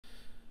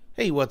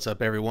Hey, what's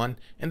up everyone?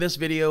 In this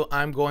video,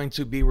 I'm going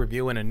to be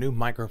reviewing a new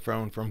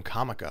microphone from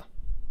COMICA.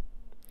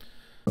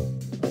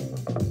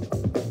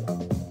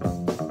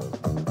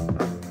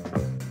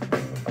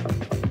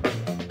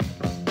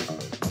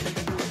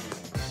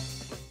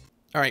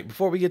 Alright,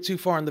 before we get too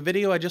far in the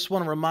video, I just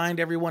want to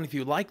remind everyone, if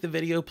you like the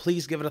video,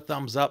 please give it a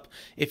thumbs up.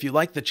 If you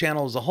like the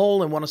channel as a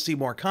whole and want to see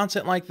more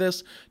content like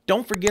this,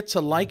 don't forget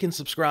to like and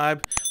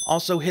subscribe.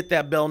 Also hit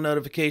that bell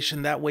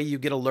notification, that way you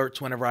get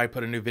alerts whenever I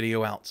put a new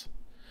video out.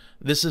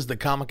 This is the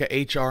COMICA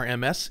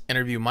HRM-S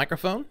interview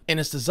microphone, and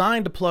it's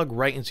designed to plug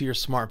right into your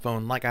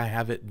smartphone like I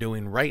have it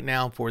doing right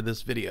now for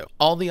this video.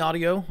 All the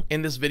audio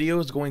in this video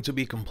is going to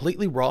be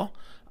completely raw.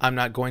 I'm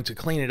not going to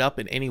clean it up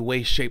in any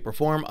way, shape, or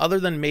form other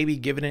than maybe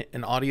giving it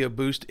an audio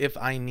boost if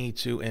I need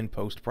to in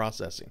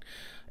post-processing.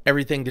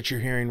 Everything that you're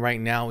hearing right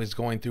now is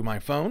going through my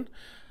phone.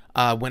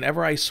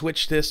 Whenever I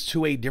switch this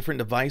to a different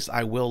device,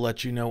 I will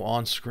let you know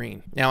on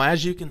screen. Now,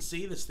 as you can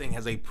see, this thing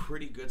has a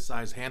pretty good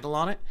size handle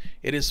on it.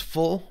 It is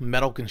full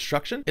metal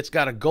construction. It's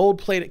got a gold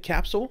plated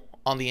capsule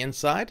on the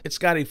inside. It's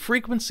got a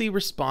frequency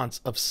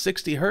response of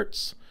 60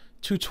 Hertz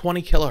to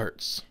 20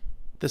 kilohertz.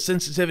 The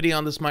sensitivity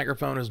on this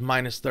microphone is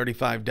minus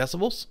 35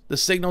 decibels. The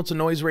signal to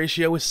noise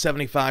ratio is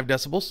 75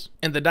 decibels.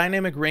 And the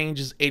dynamic range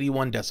is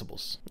 81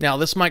 decibels. Now,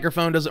 this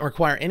microphone doesn't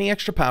require any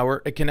extra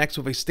power. It connects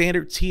with a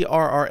standard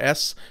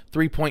TRRS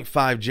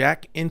 3.5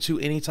 jack into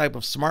any type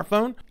of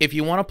smartphone. If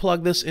you want to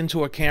plug this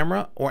into a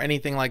camera or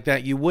anything like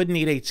that, you would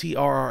need a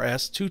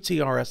TRRS to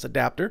TRS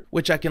adapter,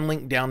 which I can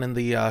link down in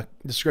the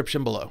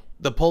description below.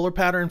 The polar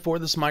pattern for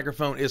this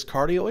microphone is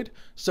cardioid,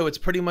 so it's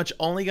pretty much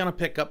only going to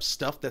pick up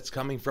stuff that's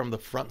coming from the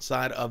front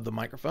side of the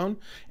microphone,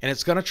 and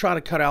it's going to try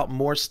to cut out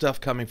more stuff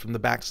coming from the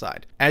back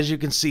side. As you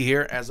can see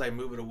here, as I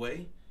move it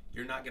away,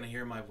 you're not going to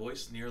hear my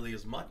voice nearly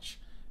as much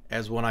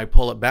as when I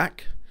pull it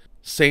back.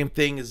 Same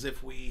thing as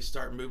if we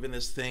start moving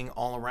this thing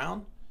all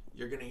around.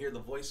 You're going to hear the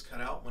voice cut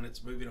out when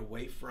it's moving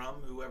away from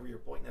whoever you're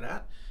pointing it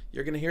at.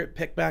 You're going to hear it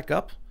pick back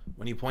up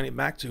when you point it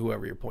back to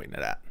whoever you're pointing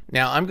it at.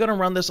 Now, I'm going to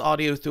run this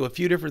audio through a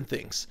few different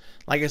things.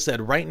 Like I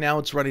said, right now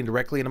it's running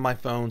directly into my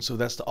phone, so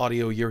that's the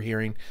audio you're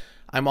hearing.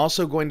 I'm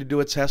also going to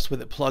do a test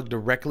with it plugged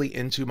directly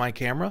into my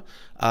camera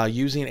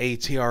using a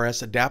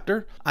TRS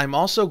adapter. I'm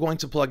also going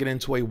to plug it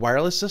into a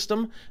wireless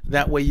system.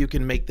 That way you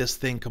can make this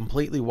thing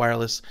completely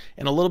wireless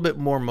and a little bit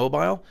more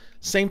mobile.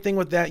 Same thing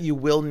with that, you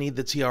will need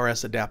the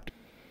TRS adapter.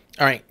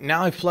 All right,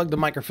 now I've plugged the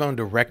microphone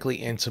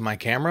directly into my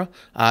camera.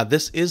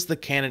 This is the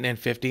Canon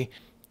M50.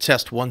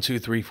 Test 1, 2,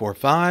 3, 4,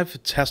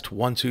 5. Test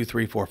 1, 2,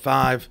 3, 4,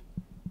 5.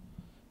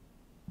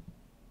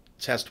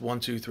 Test 1,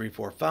 2, 3,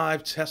 4,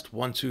 5. Test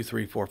 1, 2,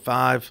 3, 4,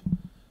 5.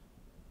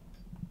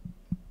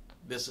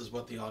 This is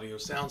what the audio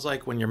sounds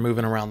like when you're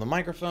moving around the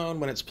microphone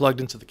when it's plugged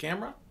into the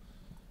camera.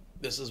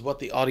 This is what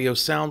the audio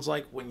sounds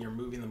like when you're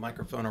moving the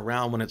microphone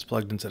around when it's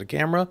plugged into the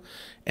camera.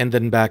 And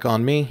then back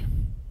on me.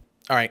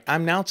 All right,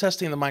 I'm now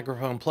testing the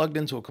microphone plugged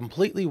into a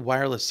completely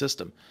wireless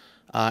system.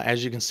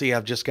 As you can see,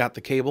 I've just got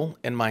the cable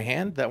in my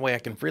hand. That way I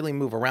can freely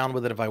move around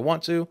with it if I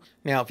want to.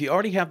 Now, if you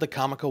already have the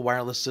COMICA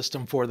wireless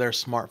system for their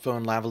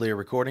smartphone lavalier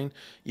recording,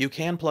 you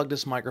can plug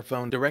this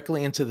microphone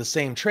directly into the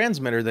same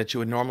transmitter that you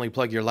would normally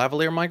plug your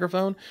lavalier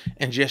microphone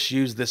and just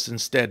use this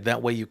instead.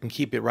 That way you can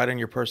keep it right on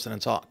your person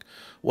and talk.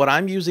 What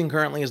I'm using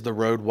currently is the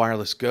Rode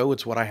Wireless Go.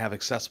 It's what I have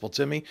accessible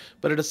to me,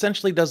 but it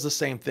essentially does the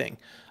same thing.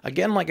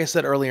 Again, like I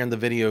said earlier in the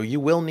video, you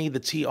will need the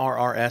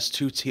TRRS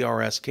to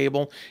TRS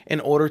cable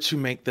in order to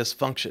make this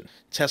function.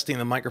 Testing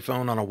the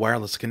microphone on a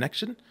wireless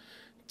connection.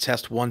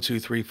 Test 1, 2,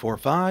 3, 4,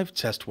 5.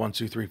 Test 1,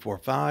 2, 3, 4,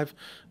 5.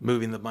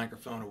 Moving the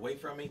microphone away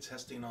from me.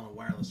 Testing on a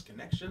wireless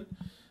connection.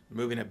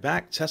 Moving it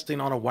back. Testing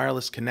on a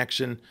wireless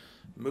connection.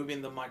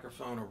 Moving the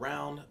microphone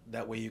around.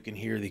 That way you can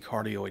hear the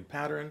cardioid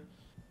pattern.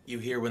 You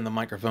hear when the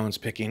microphone's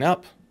picking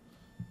up.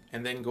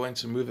 And then going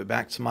to move it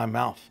back to my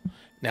mouth.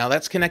 Now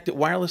that's connected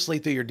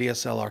wirelessly through your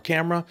DSLR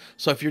camera,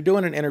 so if you're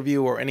doing an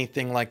interview or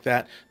anything like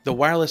that, the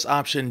wireless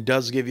option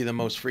does give you the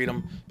most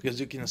freedom because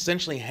you can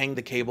essentially hang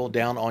the cable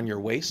down on your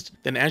waist.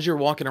 Then as you're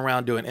walking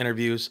around doing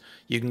interviews,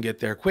 you can get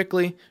there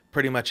quickly,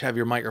 pretty much have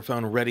your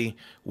microphone ready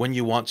when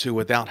you want to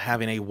without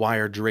having a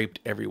wire draped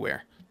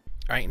everywhere.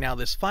 All right, now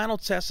this final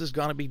test is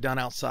going to be done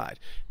outside.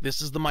 This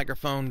is the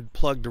microphone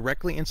plugged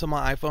directly into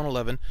my iPhone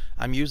 11.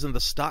 I'm using the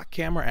stock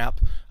camera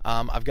app.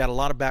 I've got a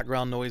lot of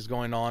background noise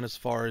going on as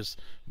far as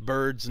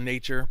birds,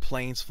 nature,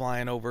 planes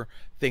flying over,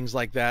 things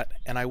like that.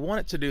 And I want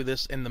it to do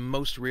this in the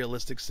most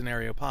realistic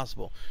scenario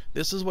possible.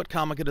 This is what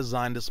COMICA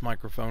designed this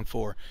microphone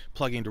for,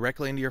 plugging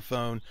directly into your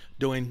phone,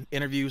 doing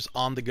interviews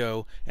on the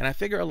go. And I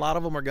figure a lot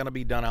of them are going to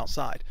be done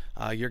outside.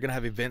 You're going to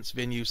have events,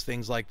 venues,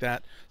 things like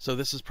that. So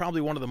this is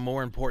probably one of the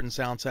more important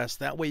sound tests.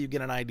 That way you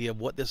get an idea of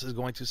what this is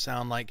going to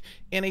sound like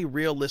in a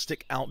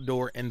realistic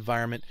outdoor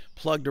environment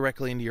plugged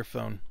directly into your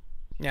phone.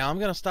 Now I'm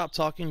going to stop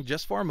talking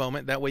just for a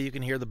moment. That way you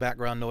can hear the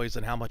background noise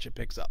and how much it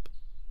picks up.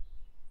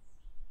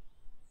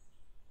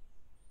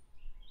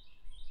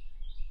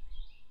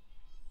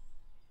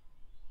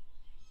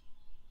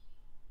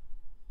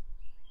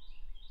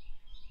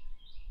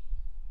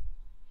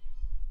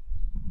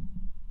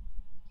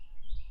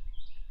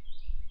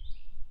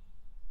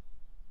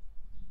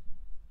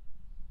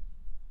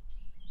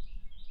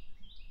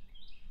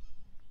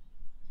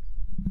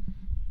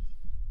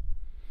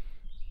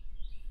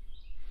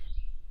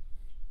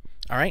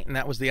 All right, and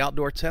that was the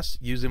outdoor test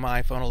using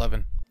my iPhone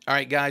 11. All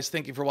right, guys,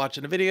 thank you for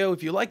watching the video.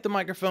 If you like the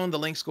microphone, the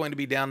link's going to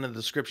be down in the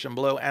description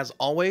below, as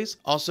always.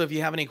 Also, if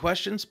you have any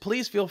questions,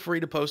 please feel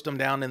free to post them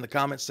down in the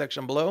comments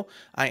section below.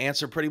 I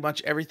answer pretty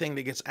much everything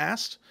that gets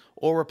asked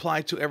or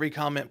reply to every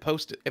comment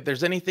posted. If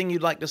there's anything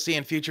you'd like to see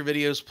in future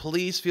videos,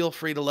 please feel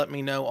free to let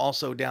me know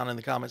also down in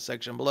the comments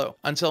section below.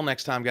 Until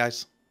next time,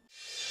 guys.